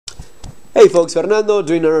Hey folks, Fernando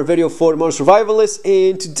doing another video for Modern Survivalists,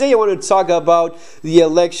 and today I want to talk about the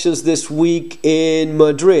elections this week in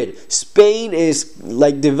Madrid. Spain is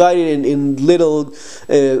like divided in little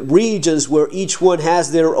regions where each one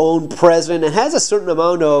has their own president and has a certain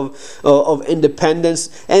amount of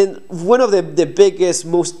independence. And one of the biggest,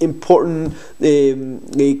 most important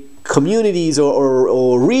communities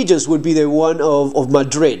or regions would be the one of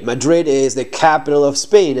Madrid. Madrid is the capital of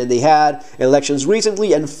Spain, and they had elections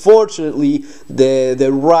recently. Unfortunately, the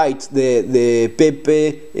right, the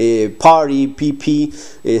PP party, PP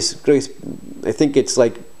is, I think it's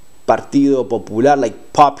like Partido Popular,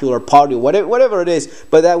 like Popular Party, whatever it is,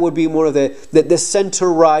 but that would be more of the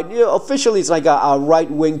center right. You know, officially it's like a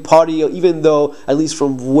right-wing party, even though, at least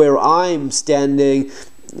from where I'm standing,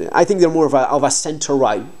 I think they're more of a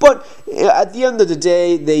center-right. But at the end of the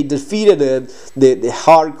day, they defeated the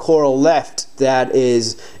hardcore left that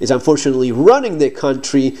is unfortunately running the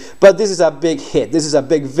country. But this is a big hit. This is a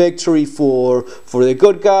big victory for the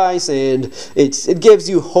good guys, and it gives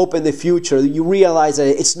you hope in the future. You realize that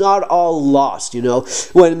it's not all lost. You know,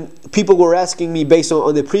 when people were asking me based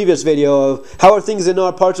on the previous video of how are things in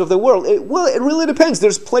other parts of the world, well, it really depends.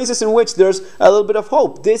 There's places in which there's a little bit of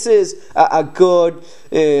hope. This is a good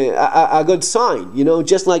sign, you know,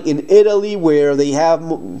 just like in Italy, where they have,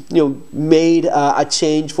 you know, made a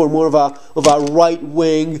change for more of a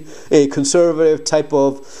right-wing, conservative type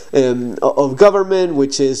of government,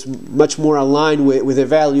 which is much more aligned with the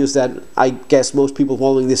values that I guess most people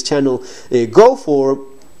following this channel go for.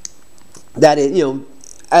 That it, you know.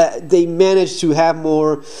 They managed to have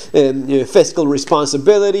more fiscal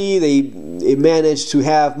responsibility. They managed to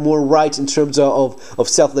have more rights in terms of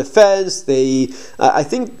self-defense. I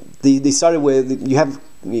think they started with, you have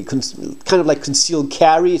kind of like concealed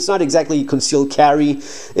carry. It's not exactly concealed carry.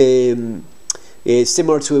 It's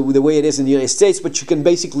similar to the way it is in the United States, but you can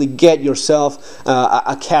basically get yourself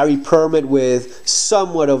a carry permit with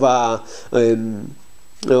somewhat of a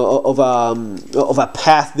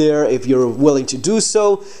path there if you're willing to do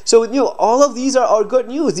so. So, you know, all of these are good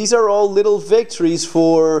news. These are all little victories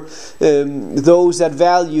for those that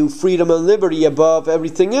value freedom and liberty above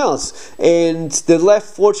everything else. And the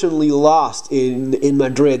left fortunately lost in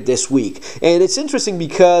Madrid this week. And it's interesting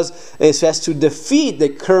because it has to defeat the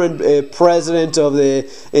current president of the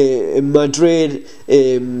Madrid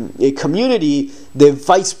community. The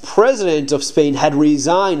vice president of Spain had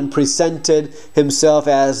resigned and presented himself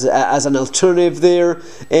as an alternative there,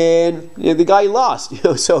 and you know, the guy lost. You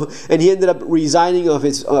know, so and he ended up resigning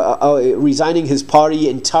his party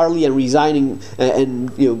entirely and resigning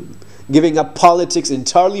and you know, giving up politics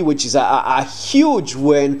entirely, which is a huge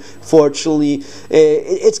win. Fortunately,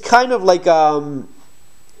 it's kind of like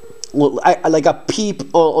like a peep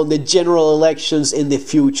on the general elections in the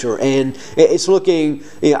future, and it's looking,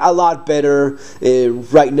 you know, a lot better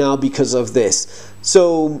right now because of this.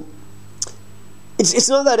 So it's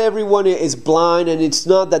not that everyone is blind, and it's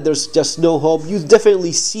not that there's just no hope. You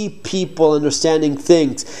definitely see people understanding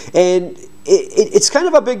things, and it's kind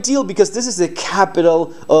of a big deal because this is the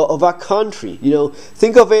capital of a country. You know,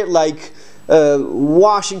 think of it like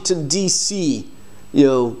Washington D.C., you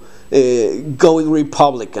know, going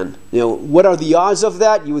Republican. You know, what are the odds of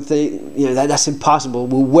that? You would think, you know, that's impossible.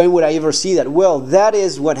 Well, when would I ever see that? Well, that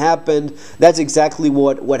is what happened. That's exactly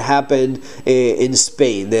what happened in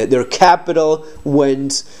Spain. Their capital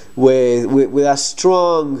went with a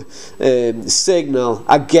strong signal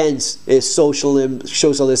against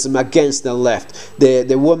socialism, against the left.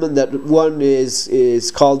 The woman that won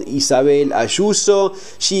is called Isabel Ayuso.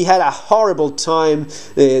 She had a horrible time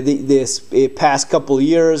this past couple of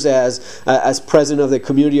years as president of the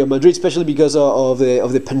Community of Madrid, especially because of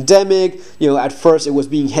the pandemic. You know, at first it was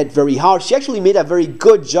being hit very hard. She actually made a very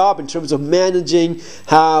good job in terms of managing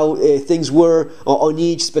how things were on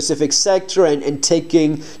each specific sector and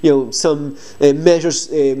taking, you know, some measures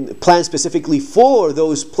planned specifically for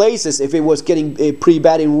those places. If it was getting pretty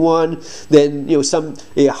bad in one, then, you know, some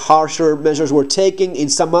harsher measures were taken. In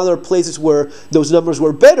some other places where those numbers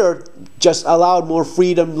were better, just allowed more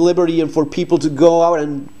freedom, liberty, and for people to go out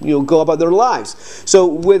and, you know, go about their lives. So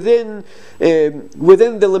within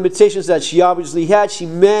the limitations that she obviously had, she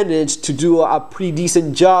managed to do a pretty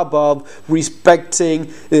decent job of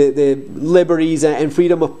respecting the liberties and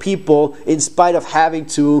freedom of people, in spite of having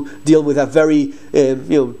to deal with a very you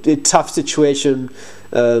know, tough situation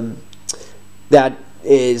that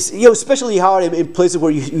is, you know, especially hard in places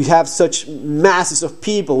where you have such masses of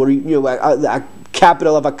people, where, you know, a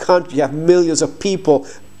capital of a country, you have millions of people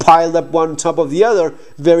piled up one on top of the other,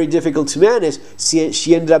 very difficult to manage.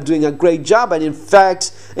 She ended up doing a great job, and in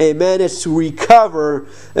fact managed to recover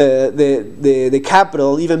the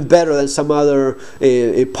capital even better than some other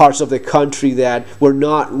parts of the country that were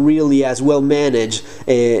not really as well managed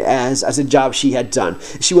as the job she had done.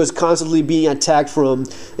 She was constantly being attacked from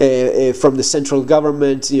the central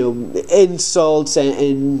government, insults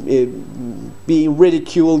and being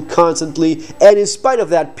ridiculed constantly, and in spite of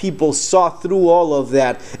that, people saw through all of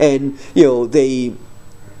that, and they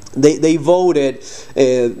voted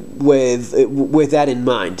with that in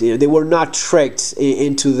mind. They were not tricked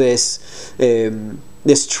into this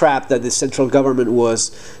trap that the central government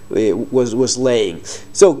was laying.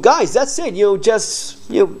 So guys, that's it. Just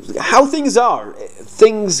how things are.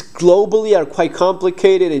 Things globally are quite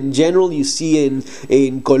complicated. In general, you see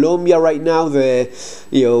in Colombia right now, the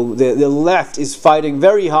left is fighting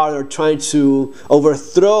very hard, or trying to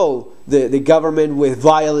overthrow the government with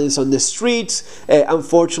violence on the streets.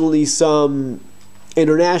 Unfortunately, some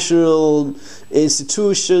international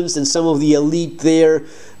institutions and some of the elite there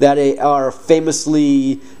that are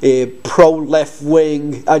famously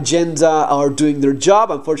pro-left-wing agenda are doing their job.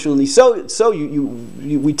 Unfortunately,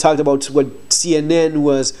 we talked about what CNN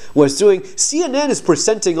was doing. CNN is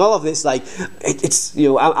presenting all of this like it's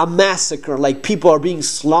a massacre, like people are being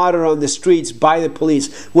slaughtered on the streets by the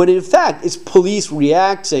police, when in fact it's police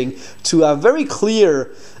reacting to a very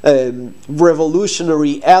clear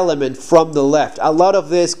revolutionary element from the left. A lot of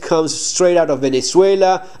this comes straight out of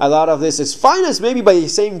Venezuela. A lot of this is financed maybe by the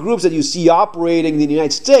same groups that you see operating in the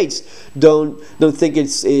United States. Don't think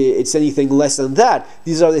it's anything less than that.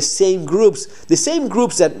 These are the same groups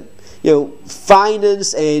that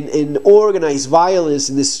finance and organize violence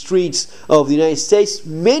in the streets of the United States.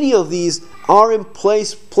 Many of these are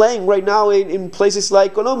playing right now in places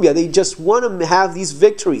like Colombia. They just want to have these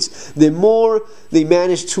victories. The more they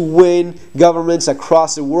manage to win governments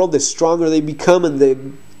across the world, the stronger they become, and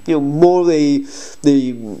the more they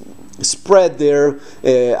spread their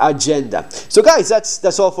agenda. So guys,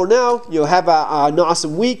 that's all for now. Have an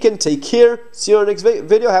awesome weekend. Take care. See you on the next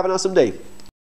video. Have an awesome day.